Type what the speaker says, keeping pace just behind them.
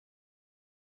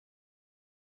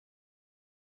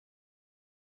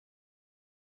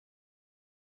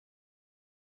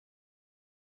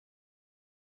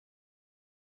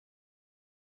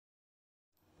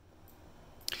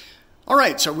All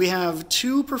right, so we have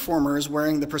two performers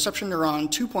wearing the Perception Neuron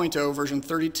 2.0 version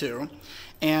 32,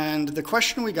 and the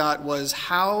question we got was,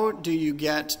 how do you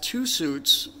get two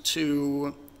suits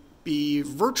to be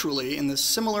virtually in the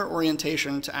similar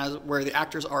orientation to where the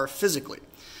actors are physically?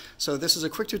 So this is a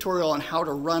quick tutorial on how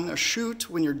to run a shoot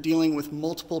when you're dealing with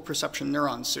multiple perception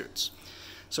neuron suits.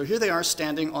 So here they are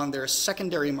standing on their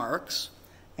secondary marks,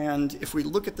 and if we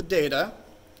look at the data,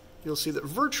 you'll see that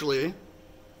virtually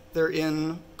they're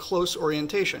in close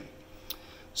orientation.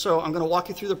 So I'm going to walk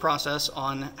you through the process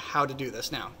on how to do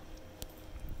this now.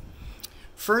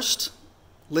 First,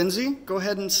 Lindsay, go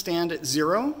ahead and stand at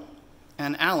 0,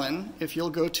 and Alan, if you'll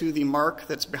go to the mark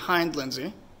that's behind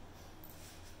Lindsay.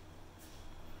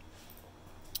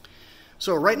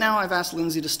 So right now I've asked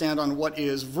Lindsay to stand on what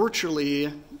is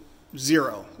virtually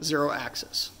zero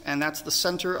axis, and that's the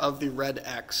center of the red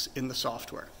X in the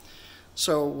software.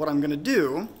 So what I'm going to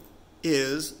do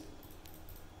is,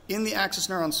 in the Axis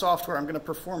Neuron software, I'm going to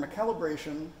perform a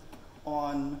calibration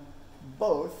on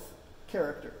both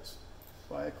characters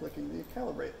by clicking the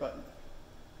Calibrate button.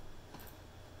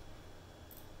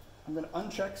 I'm going to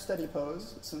uncheck Steady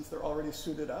Pose since they're already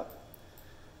suited up.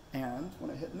 And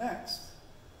when I hit Next,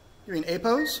 you're in A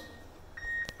pose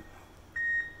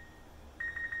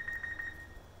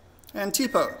and T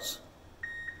pose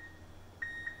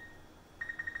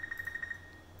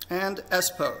and S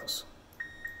pose.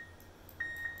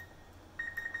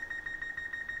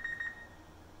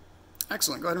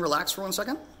 Excellent. Go ahead and relax for 1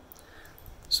 second.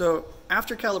 So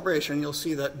after calibration, you'll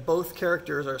see that both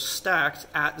characters are stacked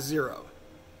at 0.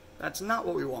 That's not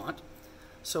what we want.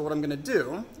 So what I'm going to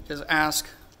do is ask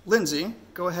Lindsay,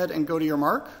 go ahead and go to your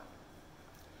mark.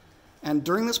 And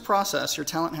during this process, your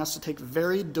talent has to take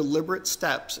very deliberate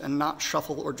steps and not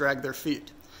shuffle or drag their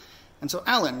feet. And so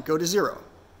Alan, go to 0.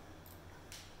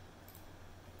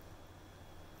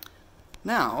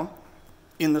 Now,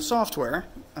 in the software,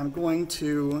 I'm going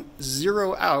to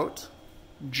zero out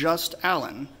just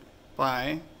Alan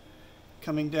by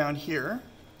coming down here,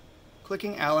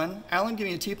 clicking Alan. Alan, give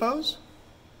me a T pose.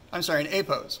 I'm sorry, an A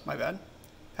pose, my bad.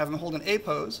 Have him hold an A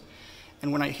pose.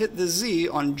 And when I hit the Z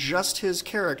on just his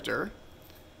character,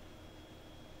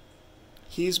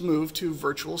 he's moved to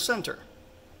virtual center.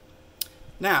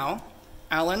 Now,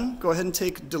 Alan, go ahead and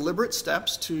take deliberate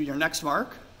steps to your next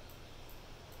mark.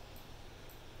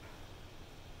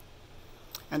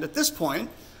 And at this point,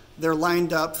 they're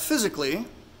lined up physically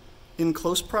in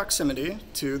close proximity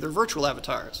to their virtual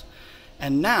avatars.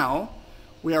 And now,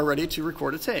 we are ready to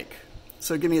record a take.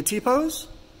 So give me a T pose.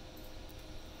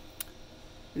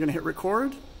 You're going to hit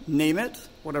record, name it,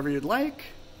 whatever you'd like,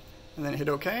 and then hit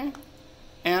OK,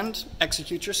 and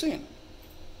execute your scene.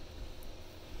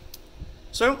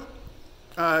 So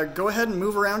go ahead and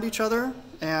move around each other,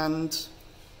 and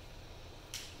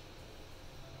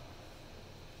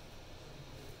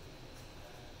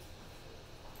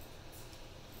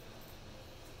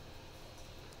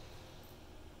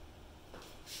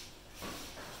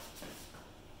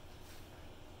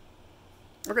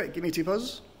okay, give me T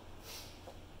poses.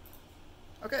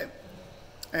 Okay,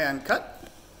 and cut.